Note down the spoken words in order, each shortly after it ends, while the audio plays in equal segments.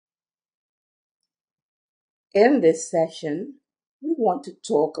In this session, we want to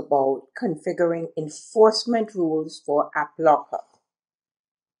talk about configuring enforcement rules for AppLocker.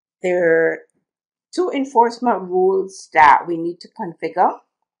 There are two enforcement rules that we need to configure.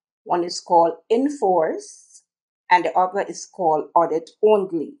 One is called enforce and the other is called audit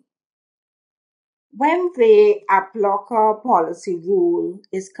only. When the AppLocker policy rule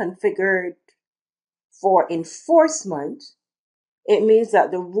is configured for enforcement, it means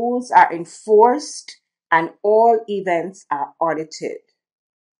that the rules are enforced and all events are audited.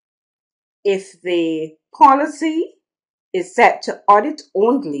 If the policy is set to audit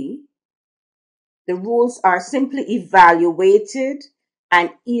only, the rules are simply evaluated and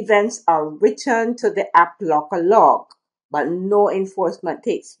events are returned to the AppLocker log, but no enforcement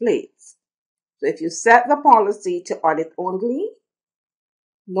takes place. So if you set the policy to audit only,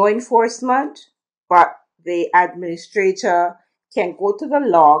 no enforcement, but the administrator can go to the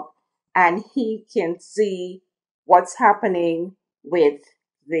log and he can see what's happening with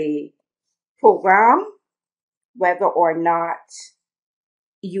the program, whether or not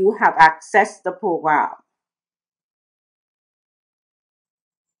you have accessed the program.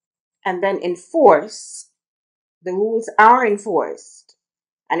 And then enforce, the rules are enforced.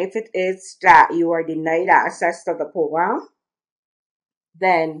 And if it is that you are denied access to the program,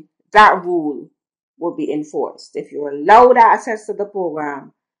 then that rule will be enforced. If you're allowed access to the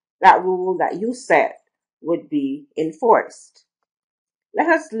program, that rule that you set would be enforced. Let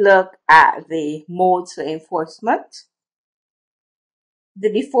us look at the modes for enforcement.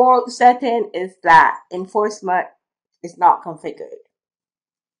 The default setting is that enforcement is not configured.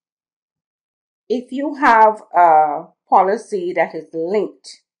 If you have a policy that is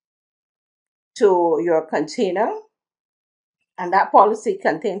linked to your container and that policy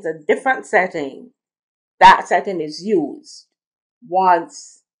contains a different setting, that setting is used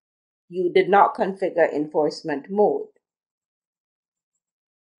once you did not configure enforcement mode.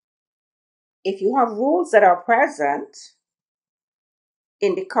 If you have rules that are present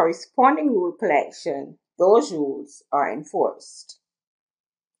in the corresponding rule collection, those rules are enforced.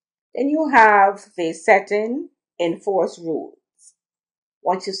 Then you have the setting enforce rules.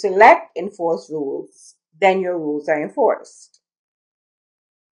 Once you select enforce rules, then your rules are enforced.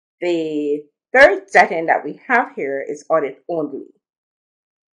 The third setting that we have here is audit only.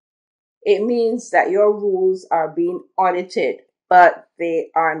 It means that your rules are being audited, but they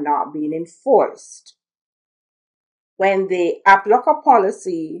are not being enforced. When the AppLocker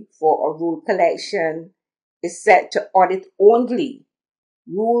policy for a rule collection is set to audit only,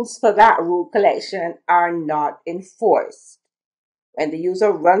 rules for that rule collection are not enforced. When the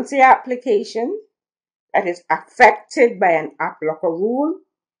user runs the application that is affected by an AppLocker rule,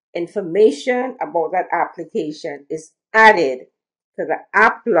 information about that application is added to the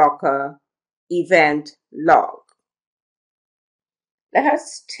AppLocker event log. Let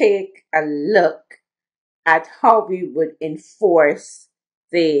us take a look at how we would enforce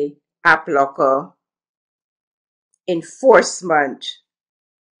the AppLocker enforcement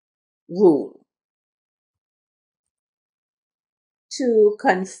rule. To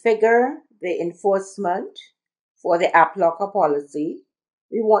configure the enforcement for the AppLocker policy,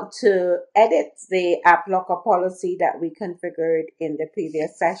 we want to edit the AppLocker policy that we configured in the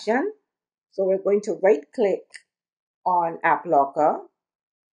previous session. So we're going to right-click on AppLocker.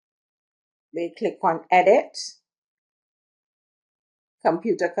 We click on Edit,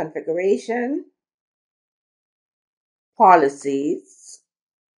 Computer Configuration, Policies,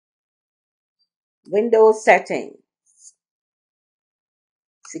 Windows Settings,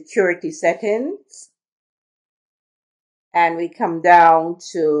 Security Settings, and we come down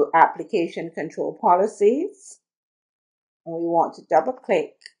to Application Control Policies. And we want to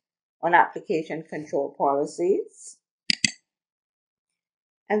double-click on Application Control Policies.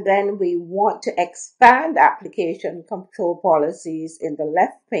 And then we want to expand Application Control Policies in the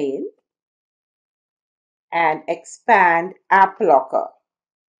left pane and expand AppLocker.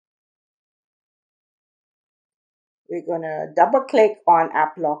 We're going to double-click on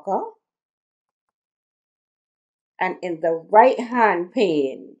AppLocker. And in the right-hand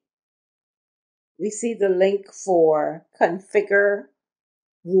pane, we see the link for Configure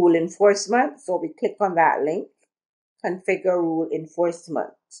Rule Enforcement. So we click on that link, Configure Rule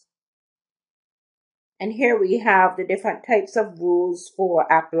Enforcement. And here we have the different types of rules for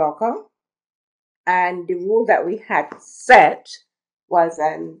AppLocker. And the rule that we had set was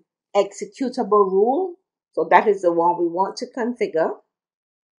an executable rule. So that is the one we want to configure.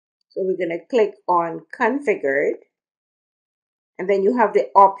 So we're going to click on Configured. And then you have the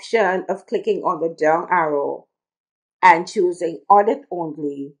option of clicking on the down arrow and choosing Audit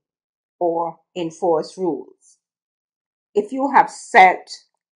Only or enforce rules. If you have set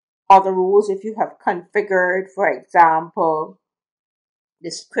other rules, if you have configured, for example,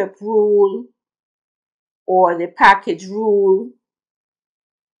 the script rule or the package rule,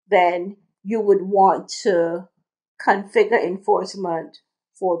 then you would want to configure enforcement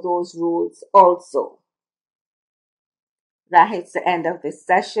for those rules also. That hits the end of this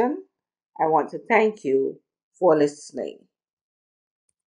session. I want to thank you for listening.